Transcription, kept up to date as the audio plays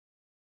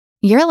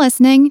You're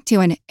listening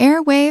to an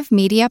Airwave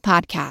Media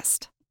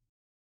Podcast.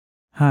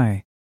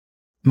 Hi,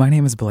 my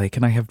name is Blake,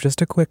 and I have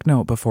just a quick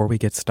note before we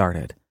get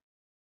started.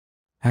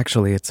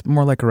 Actually, it's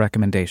more like a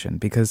recommendation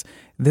because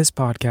this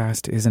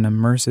podcast is an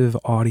immersive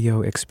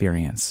audio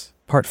experience,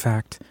 part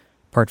fact,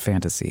 part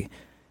fantasy.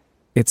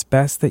 It's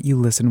best that you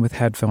listen with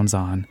headphones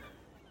on,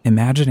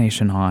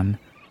 imagination on,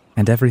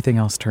 and everything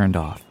else turned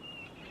off.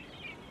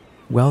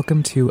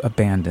 Welcome to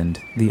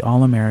Abandoned, the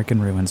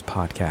All-American Ruins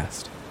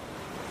podcast.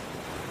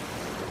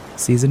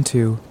 Season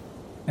 2,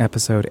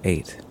 Episode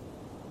 8.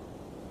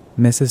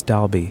 Mrs.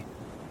 Dalby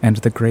and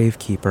the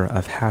Gravekeeper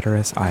of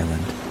Hatteras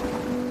Island.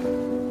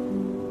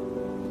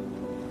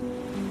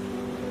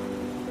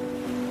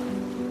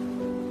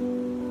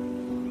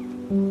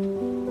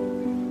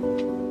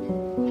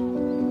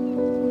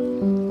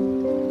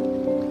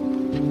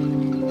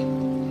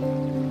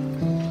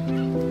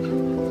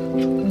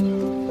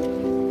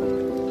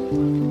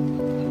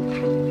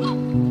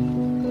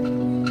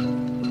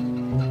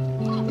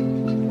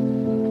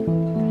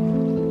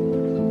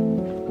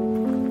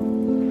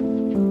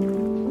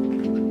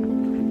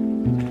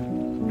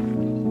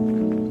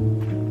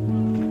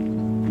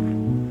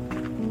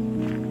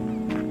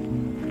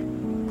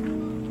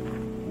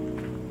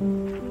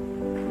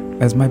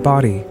 As my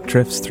body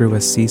drifts through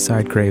a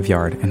seaside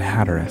graveyard in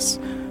Hatteras,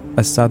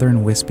 a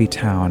southern wispy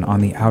town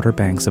on the outer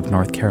banks of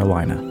North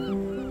Carolina,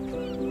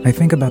 I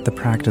think about the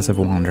practice of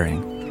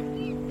wandering.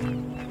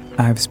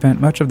 I've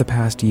spent much of the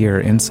past year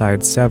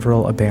inside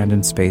several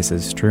abandoned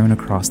spaces strewn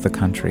across the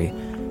country,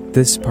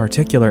 this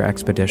particular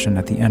expedition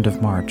at the end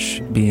of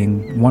March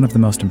being one of the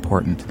most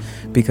important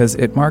because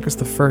it marks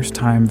the first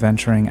time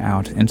venturing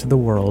out into the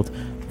world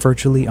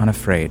virtually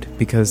unafraid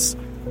because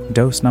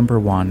dose number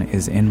 1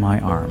 is in my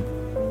arm.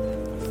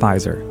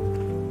 Pfizer.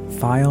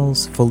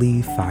 Files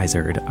fully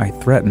Pfizered, I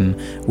threaten,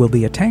 will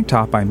be a tank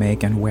top I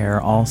make and wear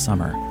all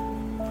summer.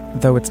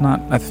 Though it's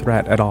not a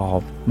threat at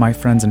all, my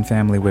friends and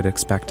family would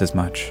expect as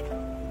much.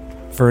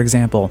 For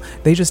example,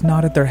 they just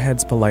nodded their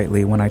heads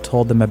politely when I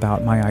told them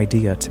about my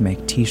idea to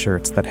make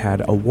t-shirts that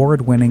had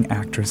award-winning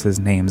actresses'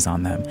 names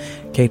on them.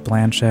 Cate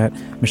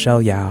Blanchett,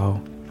 Michelle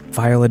Yeoh,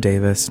 Viola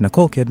Davis,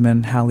 Nicole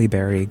Kidman, Halle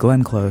Berry,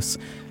 Glenn Close,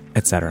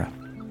 etc.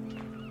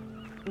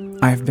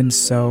 I've been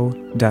so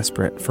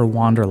desperate for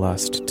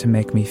wanderlust to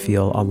make me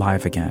feel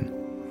alive again.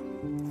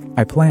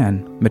 I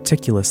plan,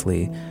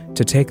 meticulously,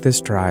 to take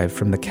this drive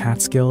from the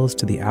Catskills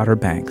to the Outer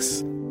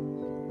Banks.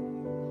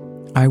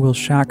 I will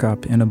shack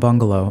up in a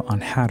bungalow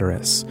on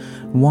Hatteras,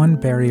 one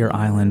barrier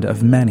island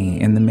of many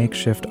in the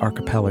makeshift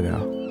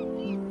archipelago.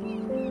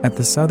 At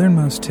the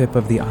southernmost tip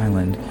of the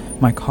island,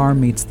 my car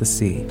meets the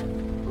sea,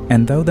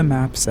 and though the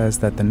map says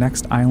that the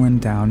next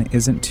island down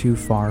isn't too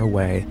far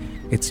away,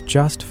 it's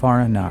just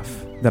far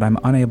enough that I'm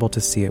unable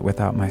to see it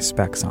without my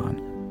specs on.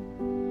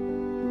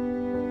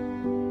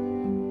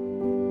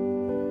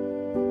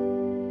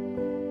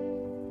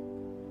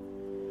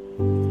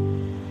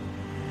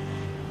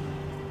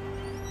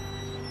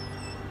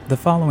 The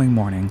following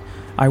morning,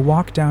 I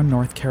walk down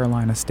North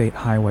Carolina State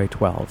Highway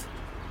 12,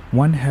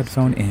 one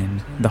headphone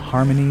in, the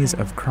harmonies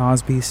of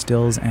Crosby,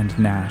 Stills, and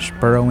Nash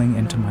burrowing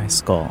into my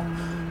skull,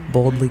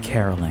 boldly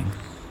caroling.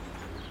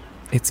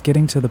 It's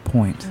getting to the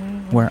point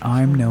where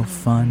I'm no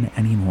fun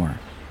anymore.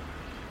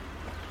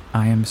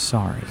 I am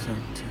sorry.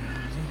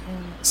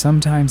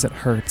 Sometimes it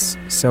hurts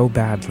so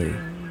badly,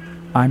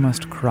 I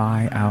must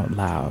cry out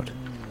loud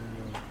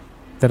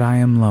that I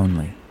am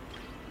lonely.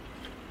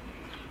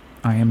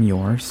 I am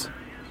yours.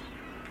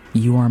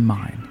 You are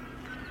mine.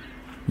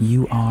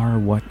 You are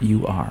what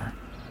you are.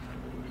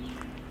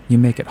 You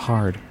make it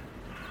hard.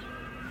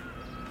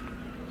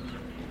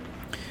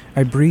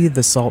 I breathe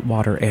the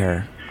saltwater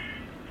air.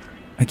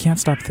 I can't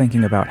stop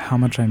thinking about how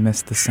much I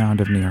miss the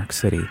sound of New York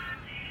City.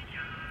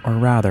 Or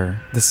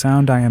rather, the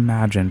sound I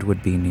imagined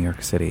would be New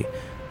York City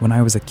when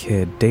I was a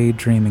kid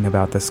daydreaming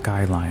about the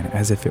skyline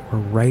as if it were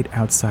right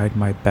outside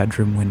my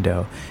bedroom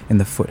window in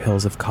the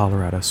foothills of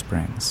Colorado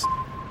Springs.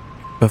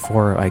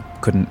 Before I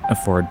couldn't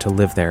afford to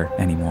live there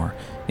anymore,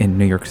 in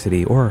New York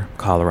City or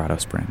Colorado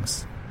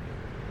Springs.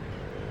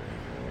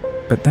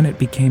 But then it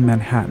became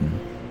Manhattan,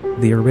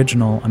 the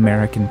original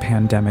American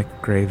pandemic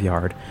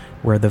graveyard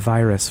where the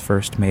virus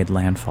first made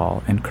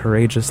landfall and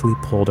courageously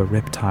pulled a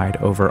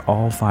riptide over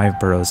all 5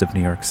 boroughs of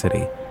New York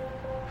City.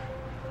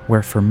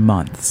 Where for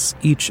months,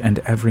 each and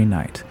every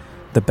night,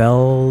 the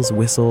bells,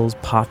 whistles,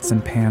 pots,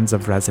 and pans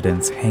of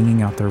residents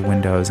hanging out their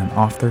windows and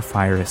off their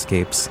fire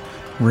escapes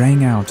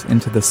rang out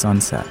into the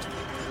sunset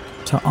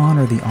to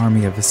honor the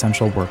army of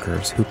essential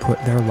workers who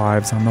put their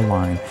lives on the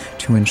line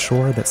to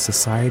ensure that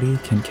society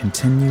can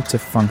continue to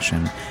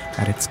function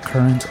at its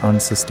current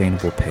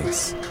unsustainable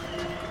pace.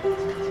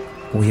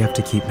 We have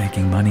to keep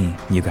making money,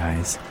 you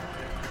guys.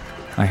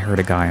 I heard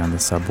a guy on the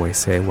subway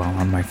say while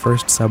on my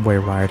first subway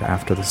ride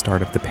after the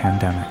start of the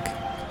pandemic.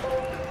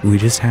 We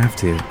just have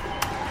to.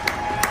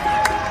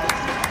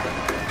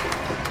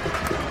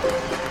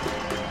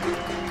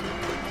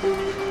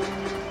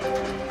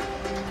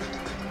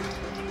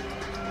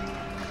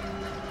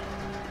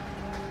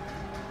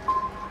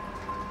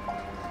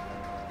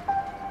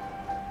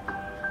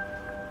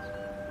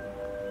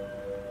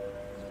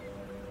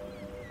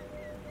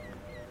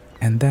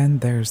 And then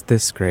there's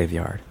this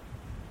graveyard,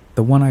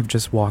 the one I've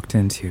just walked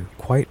into,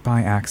 quite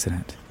by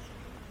accident.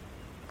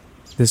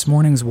 This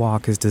morning's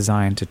walk is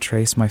designed to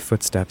trace my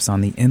footsteps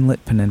on the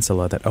inlet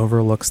peninsula that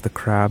overlooks the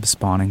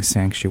crab-spawning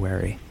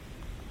sanctuary.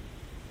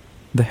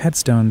 The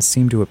headstones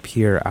seem to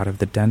appear out of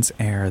the dense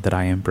air that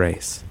I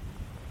embrace.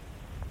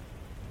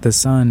 The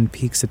sun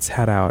peeks its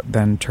head out,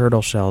 then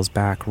turtle shells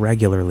back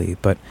regularly,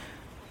 but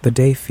the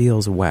day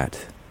feels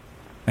wet,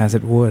 as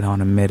it would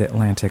on a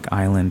mid-Atlantic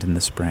island in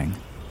the spring.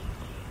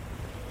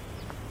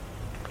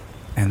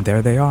 And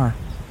there they are,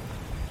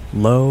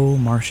 low,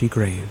 marshy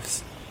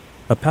graves,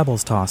 a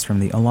pebble's toss from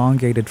the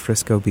elongated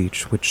Frisco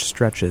Beach which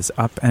stretches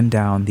up and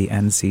down the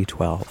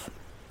NC-12.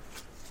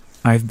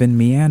 I've been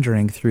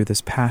meandering through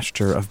this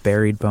pasture of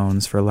buried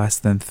bones for less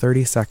than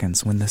 30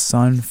 seconds when the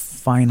sun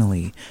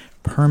finally,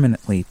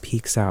 permanently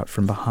peeks out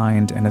from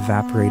behind an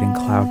evaporating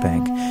cloud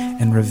bank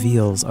and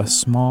reveals a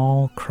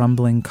small,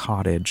 crumbling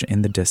cottage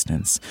in the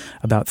distance,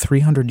 about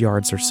 300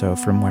 yards or so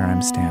from where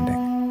I'm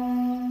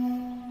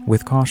standing.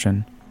 With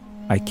caution,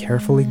 I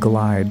carefully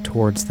glide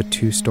towards the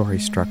 2-story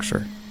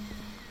structure.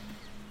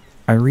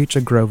 I reach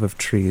a grove of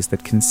trees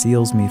that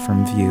conceals me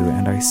from view,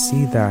 and I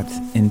see that,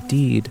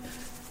 indeed,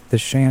 the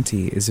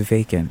shanty is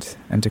vacant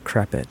and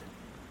decrepit.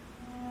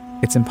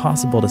 It's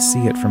impossible to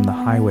see it from the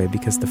highway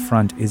because the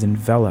front is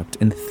enveloped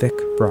in thick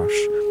brush,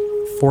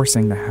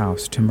 forcing the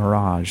house to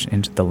mirage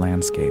into the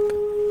landscape.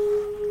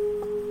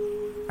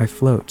 I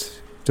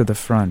float to the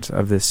front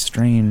of this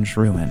strange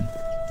ruin,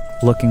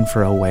 looking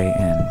for a way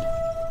in,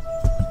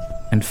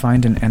 and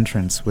find an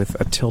entrance with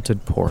a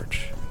tilted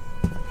porch.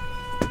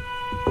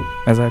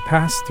 As I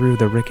pass through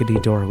the rickety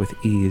door with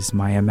ease,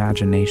 my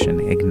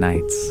imagination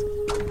ignites.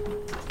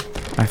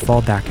 I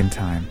fall back in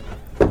time.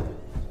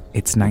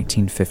 It's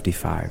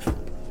 1955.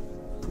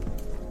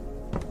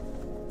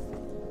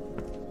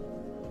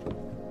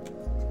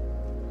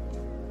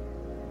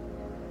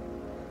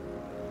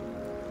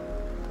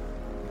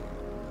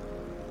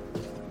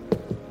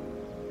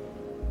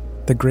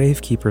 The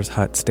Gravekeeper's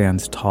hut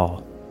stands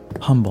tall,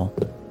 humble,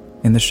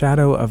 in the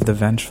shadow of the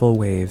vengeful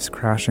waves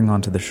crashing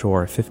onto the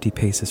shore 50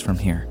 paces from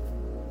here.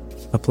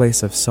 A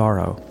place of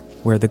sorrow,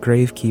 where the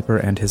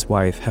Gravekeeper and his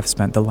wife have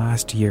spent the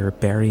last year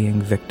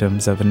burying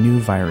victims of a new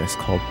virus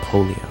called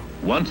polio.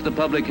 Once the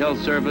Public Health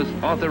Service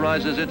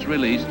authorizes its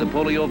release, the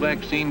polio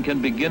vaccine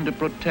can begin to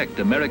protect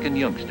American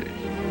youngsters.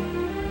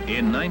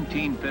 In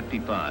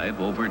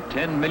 1955, over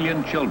 10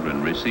 million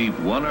children received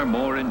one or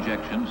more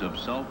injections of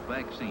Salk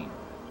vaccine,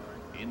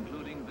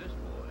 including this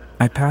boy.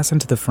 I pass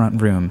into the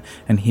front room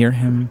and hear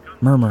him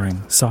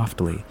murmuring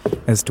softly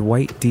as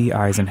Dwight D.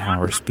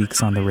 Eisenhower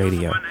speaks on the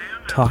radio,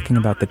 talking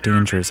about the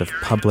dangers of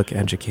public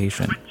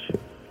education.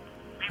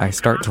 I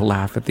start to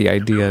laugh at the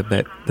idea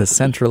that the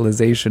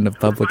centralization of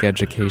public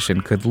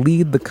education could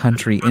lead the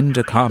country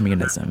into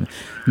communism,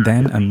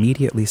 then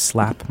immediately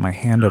slap my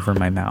hand over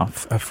my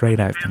mouth, afraid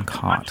I've been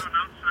caught.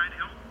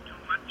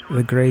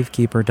 The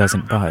Gravekeeper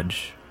doesn't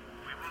budge,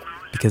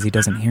 because he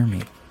doesn't hear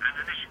me.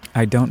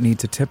 I don't need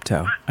to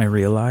tiptoe, I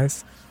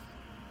realize.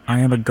 I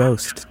am a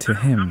ghost to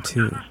him,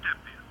 too.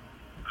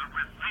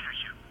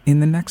 In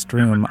the next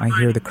room, I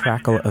hear the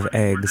crackle of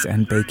eggs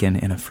and bacon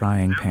in a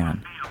frying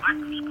pan.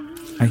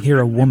 I hear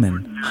a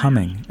woman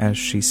humming as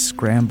she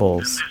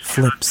scrambles,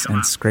 flips,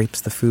 and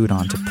scrapes the food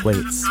onto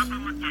plates.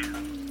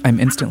 I'm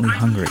instantly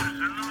hungry.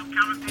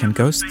 Can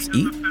ghosts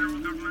eat?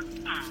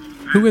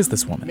 Who is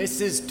this woman?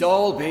 Mrs.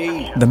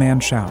 Dalby. The man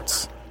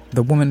shouts.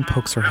 The woman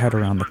pokes her head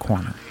around the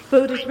corner.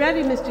 Food is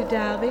ready, Mr.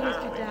 Dalby.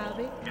 Mr.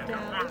 Dalby.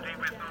 Dalby.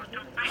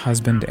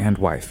 Husband and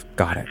wife,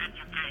 got it.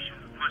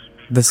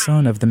 The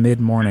sun of the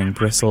mid-morning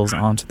bristles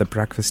onto the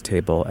breakfast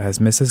table as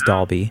Mrs.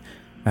 Dalby,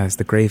 as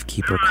the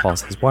Gravekeeper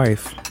calls his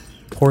wife,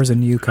 pours a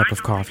new cup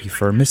of coffee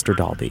for Mr.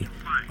 Dalby,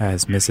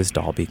 as Mrs.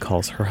 Dalby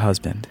calls her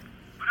husband.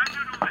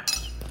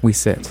 We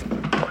sit.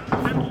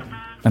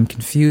 I'm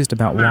confused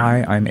about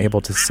why I'm able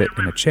to sit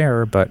in a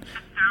chair, but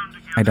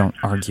I don't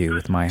argue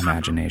with my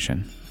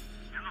imagination.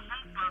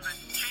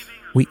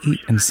 We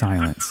eat in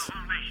silence.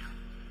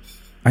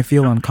 I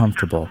feel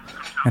uncomfortable,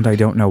 and I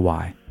don't know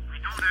why.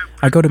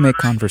 I go to make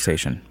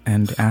conversation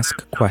and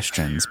ask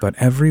questions, but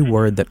every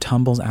word that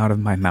tumbles out of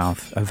my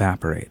mouth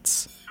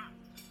evaporates.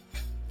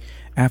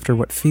 After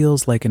what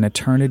feels like an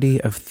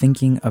eternity of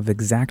thinking of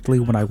exactly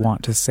what I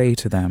want to say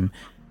to them,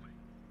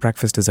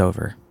 breakfast is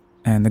over,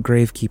 and the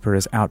Gravekeeper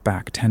is out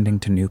back tending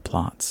to new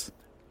plots.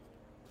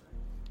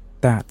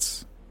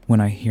 That's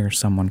when I hear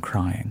someone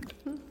crying.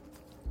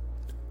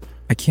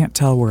 I can't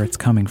tell where it's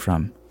coming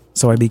from,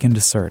 so I begin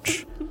to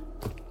search.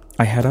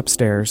 I head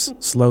upstairs,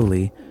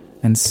 slowly,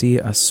 and see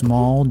a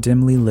small,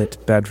 dimly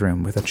lit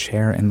bedroom with a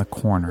chair in the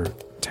corner,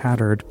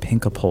 tattered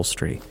pink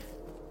upholstery.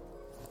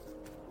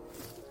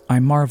 I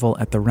marvel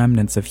at the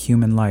remnants of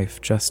human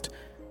life just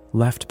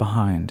left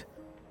behind,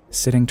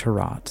 sitting to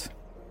rot,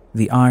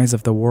 the eyes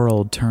of the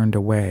world turned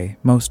away,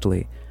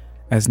 mostly,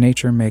 as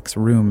nature makes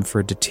room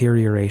for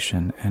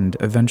deterioration and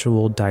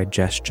eventual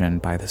digestion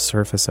by the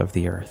surface of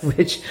the earth.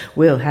 Which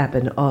will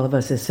happen to all of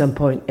us at some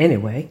point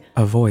anyway.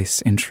 A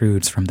voice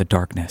intrudes from the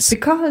darkness.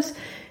 Because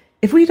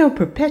If we don't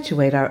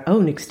perpetuate our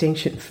own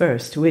extinction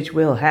first, which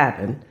will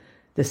happen,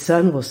 the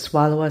sun will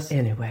swallow us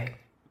anyway.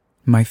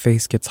 My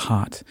face gets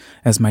hot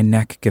as my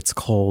neck gets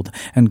cold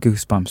and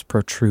goosebumps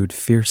protrude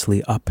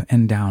fiercely up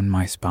and down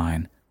my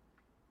spine.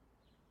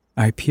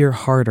 I peer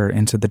harder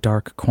into the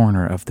dark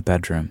corner of the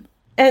bedroom.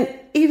 And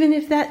even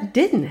if that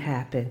didn't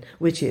happen,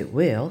 which it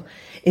will,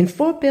 in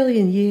 4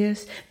 billion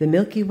years, the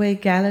Milky Way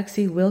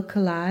galaxy will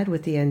collide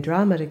with the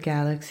Andromeda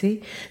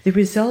galaxy, the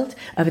result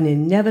of an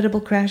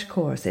inevitable crash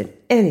course, and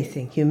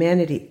anything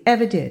humanity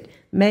ever did,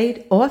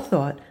 made, or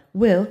thought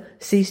will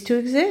cease to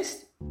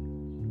exist.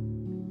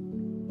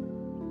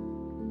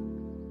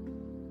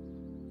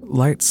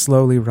 Light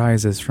slowly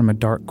rises from a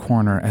dark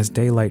corner as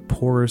daylight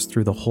pours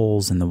through the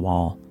holes in the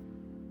wall.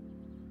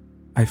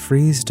 I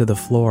freeze to the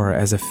floor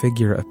as a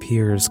figure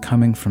appears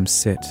coming from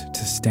sit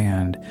to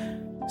stand,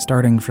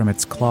 starting from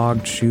its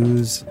clogged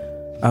shoes,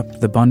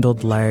 up the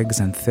bundled legs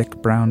and thick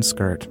brown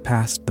skirt,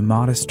 past the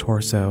modest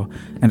torso,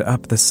 and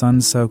up the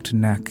sun-soaked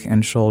neck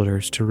and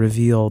shoulders to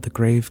reveal the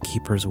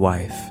Gravekeeper's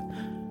wife.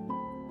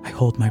 I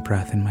hold my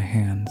breath in my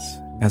hands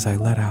as I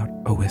let out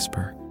a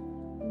whisper.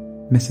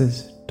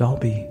 Mrs.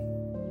 Dalby,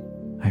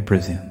 I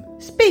presume.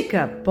 Speak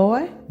up,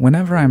 boy.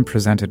 Whenever I'm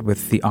presented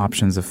with the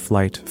options of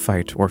flight,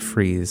 fight, or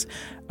freeze,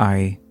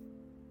 I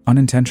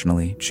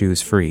unintentionally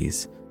choose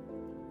freeze.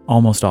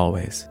 Almost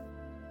always.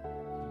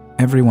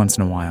 Every once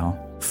in a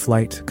while,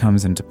 flight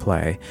comes into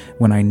play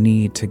when I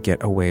need to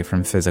get away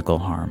from physical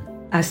harm.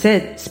 I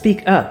said,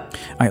 speak up.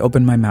 I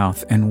open my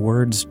mouth and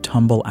words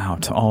tumble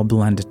out, all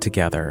blended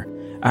together.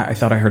 I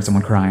thought I heard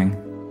someone crying.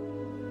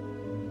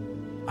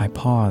 I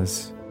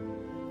pause.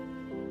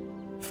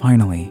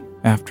 Finally,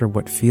 after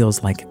what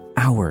feels like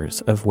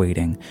hours of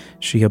waiting,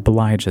 she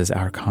obliges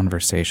our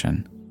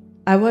conversation.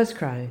 I was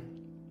crying.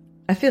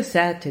 I feel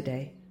sad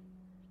today.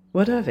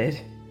 What of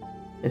it?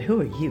 And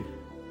who are you?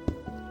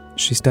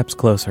 She steps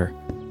closer.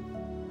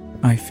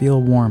 I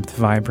feel warmth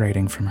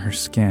vibrating from her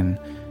skin,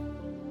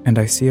 and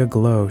I see a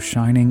glow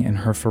shining in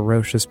her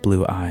ferocious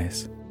blue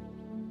eyes.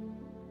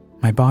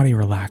 My body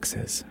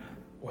relaxes,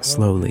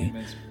 slowly,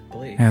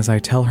 as I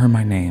tell her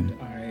my name,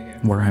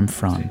 where I'm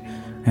from,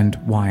 and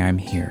why I'm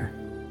here.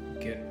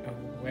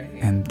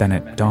 And then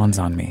it dawns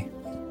on me.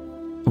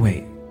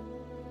 Wait,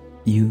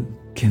 you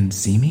can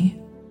see me?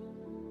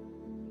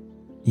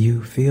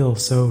 You feel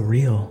so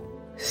real.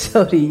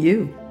 So do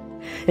you.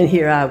 And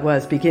here I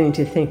was beginning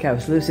to think I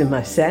was losing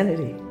my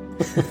sanity.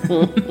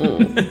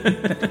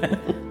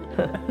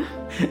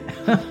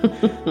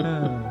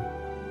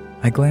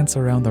 I glance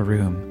around the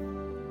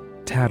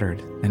room,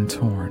 tattered and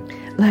torn.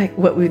 Like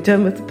what we've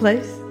done with the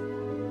place?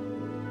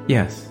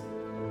 Yes,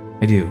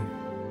 I do.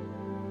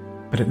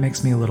 But it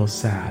makes me a little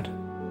sad.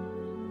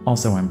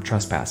 Also, I'm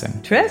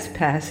trespassing.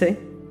 Trespassing?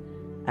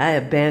 I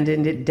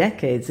abandoned it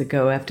decades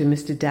ago after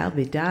Mr.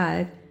 Dalby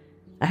died.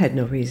 I had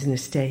no reason to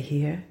stay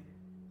here.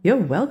 You're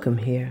welcome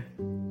here.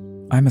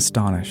 I'm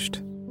astonished.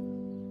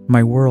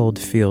 My world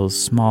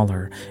feels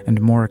smaller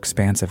and more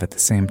expansive at the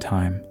same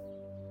time.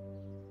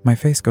 My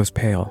face goes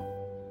pale.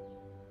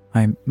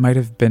 I might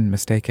have been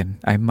mistaken.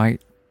 I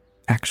might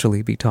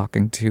actually be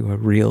talking to a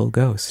real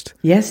ghost.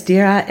 Yes,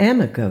 dear, I am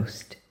a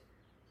ghost.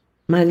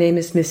 My name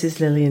is Mrs.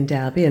 Lillian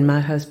Dalby, and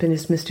my husband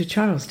is Mr.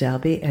 Charles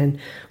Dalby, and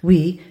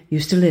we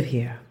used to live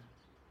here.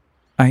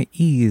 I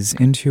ease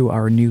into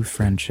our new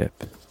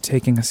friendship,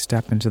 taking a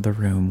step into the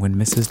room when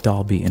Mrs.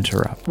 Dalby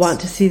interrupts. Want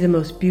to see the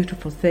most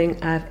beautiful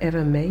thing I've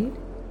ever made?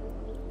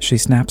 She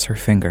snaps her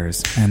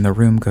fingers, and the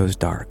room goes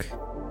dark.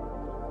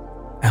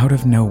 Out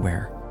of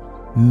nowhere,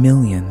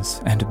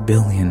 millions and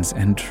billions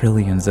and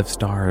trillions of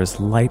stars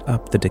light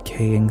up the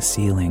decaying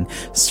ceiling,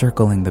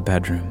 circling the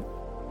bedroom.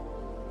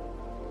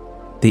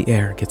 The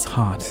air gets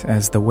hot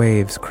as the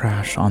waves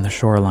crash on the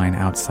shoreline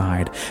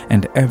outside,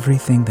 and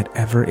everything that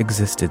ever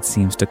existed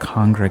seems to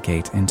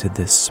congregate into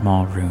this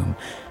small room.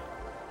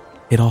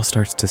 It all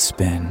starts to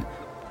spin.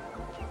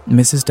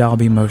 Mrs.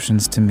 Dalby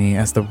motions to me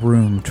as the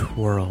room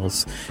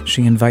twirls.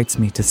 She invites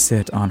me to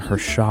sit on her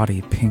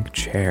shoddy pink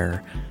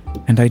chair,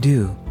 and I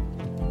do.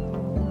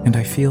 And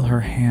I feel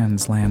her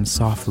hands land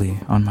softly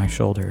on my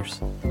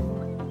shoulders.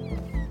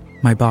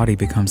 My body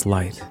becomes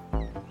light,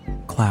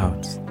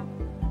 clouds,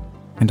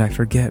 and I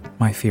forget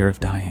my fear of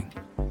dying.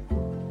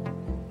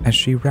 As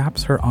she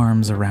wraps her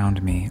arms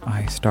around me,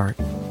 I start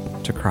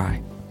to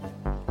cry.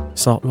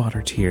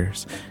 Saltwater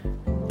tears,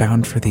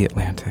 bound for the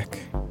Atlantic.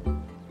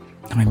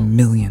 I'm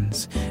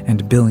millions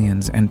and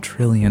billions and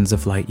trillions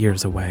of light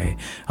years away,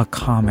 a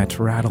comet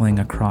rattling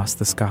across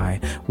the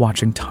sky,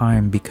 watching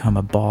time become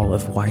a ball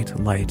of white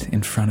light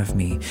in front of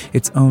me,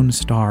 its own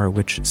star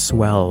which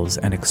swells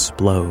and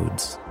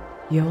explodes.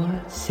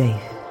 You're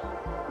safe.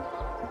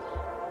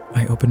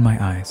 I open my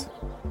eyes.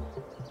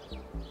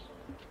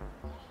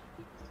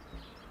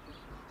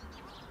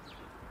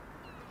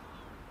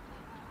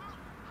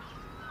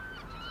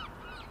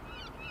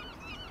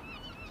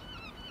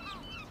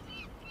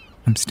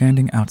 I'm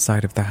standing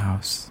outside of the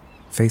house,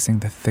 facing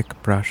the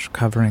thick brush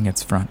covering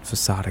its front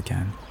facade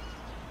again.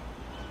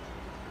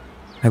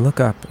 I look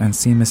up and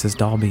see Mrs.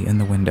 Dalby in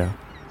the window.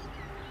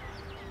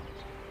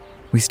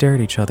 We stare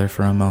at each other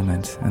for a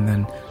moment and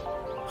then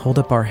hold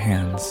up our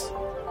hands,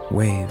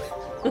 wave.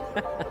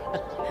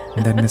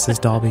 And then Mrs.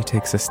 Dalby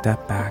takes a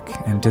step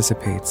back and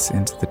dissipates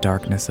into the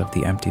darkness of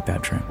the empty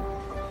bedroom.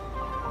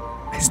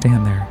 I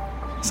stand there,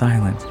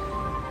 silent,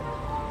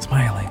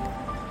 smiling,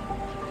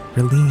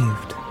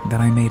 relieved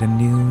that I made a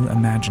new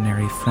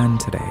imaginary friend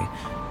today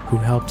who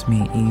helped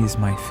me ease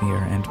my fear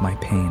and my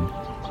pain.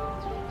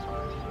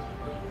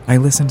 I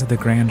listen to the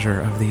grandeur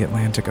of the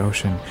Atlantic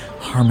Ocean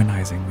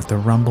harmonizing with the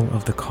rumble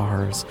of the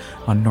cars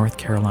on North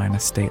Carolina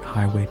State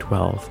Highway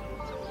 12.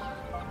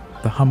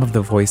 The hum of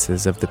the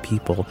voices of the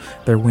people,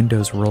 their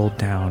windows rolled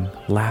down,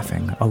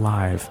 laughing,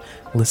 alive,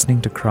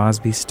 listening to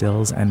Crosby,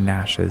 Stills, and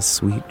Nash's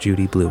Sweet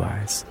Judy Blue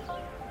Eyes,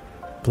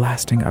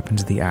 blasting up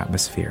into the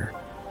atmosphere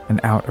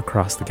and out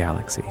across the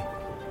galaxy.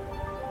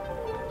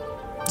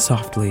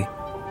 Softly,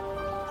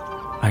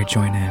 I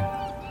join in.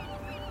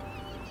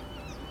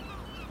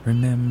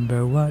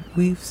 Remember what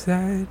we've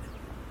said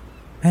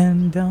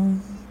and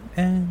done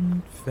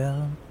and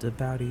felt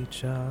about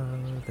each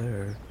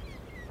other.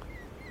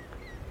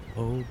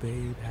 Oh,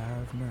 babe,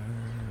 have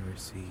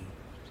mercy.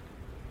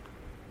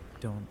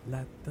 Don't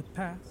let the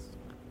past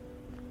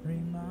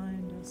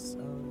remind us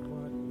of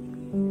what we...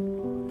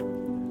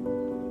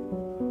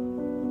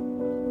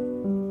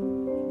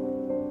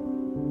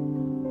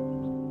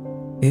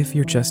 If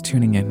you're just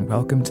tuning in,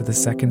 welcome to the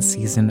second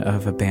season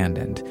of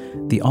Abandoned,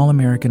 the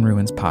All-American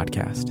Ruins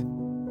podcast.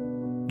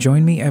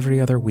 Join me every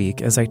other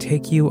week as I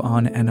take you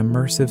on an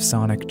immersive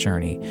sonic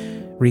journey,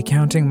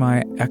 recounting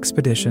my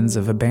expeditions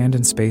of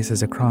abandoned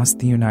spaces across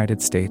the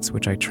United States,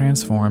 which I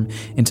transform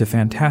into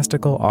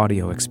fantastical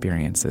audio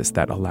experiences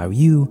that allow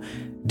you,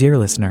 dear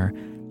listener,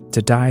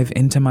 to dive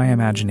into my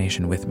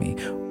imagination with me,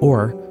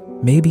 or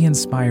maybe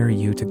inspire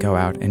you to go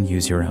out and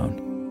use your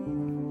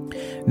own.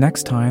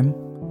 Next time,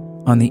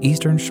 on the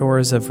eastern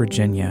shores of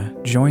Virginia,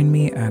 join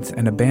me at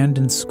an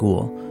abandoned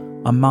school,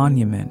 a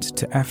monument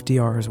to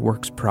FDR's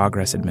Works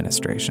Progress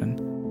Administration.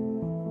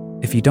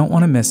 If you don't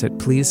want to miss it,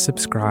 please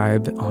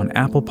subscribe on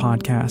Apple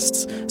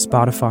Podcasts,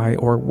 Spotify,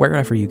 or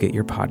wherever you get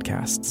your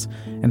podcasts.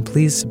 And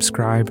please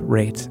subscribe,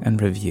 rate,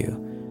 and review.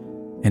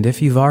 And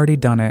if you've already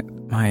done it,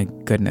 my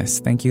goodness,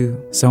 thank you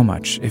so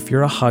much. If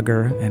you're a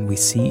hugger and we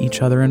see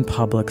each other in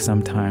public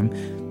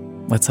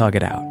sometime, let's hug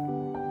it out.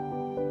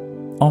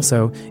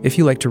 Also, if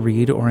you like to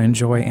read or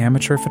enjoy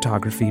amateur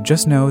photography,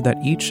 just know that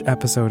each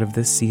episode of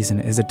this season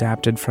is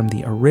adapted from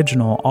the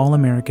original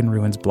All-American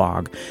Ruins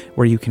blog,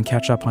 where you can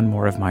catch up on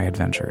more of my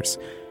adventures.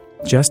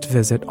 Just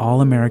visit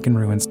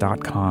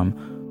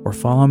allamericanruins.com or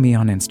follow me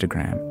on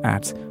Instagram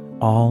at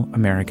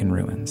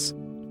allamericanruins.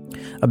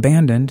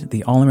 Abandoned,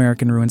 the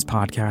All-American Ruins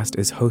podcast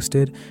is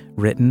hosted,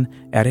 written,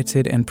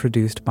 edited, and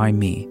produced by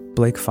me,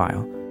 Blake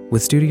File,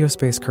 with studio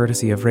space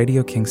courtesy of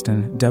Radio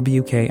Kingston,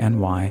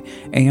 WKNY,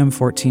 AM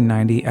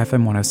 1490,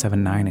 FM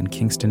 1079 in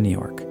Kingston, New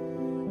York.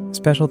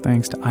 Special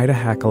thanks to Ida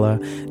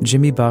Hackala,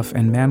 Jimmy Buff,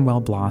 and Manuel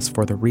Blas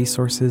for the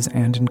resources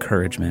and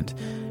encouragement.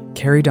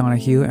 Carrie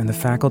Donahue and the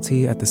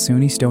faculty at the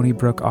SUNY Stony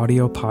Brook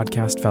Audio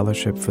Podcast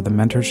Fellowship for the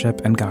mentorship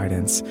and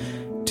guidance.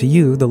 To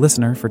you, the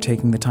listener, for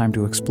taking the time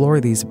to explore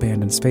these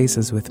abandoned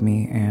spaces with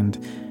me, and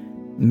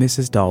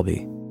Mrs.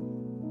 Dalby.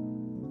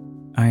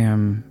 I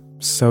am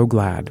so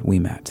glad we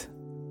met.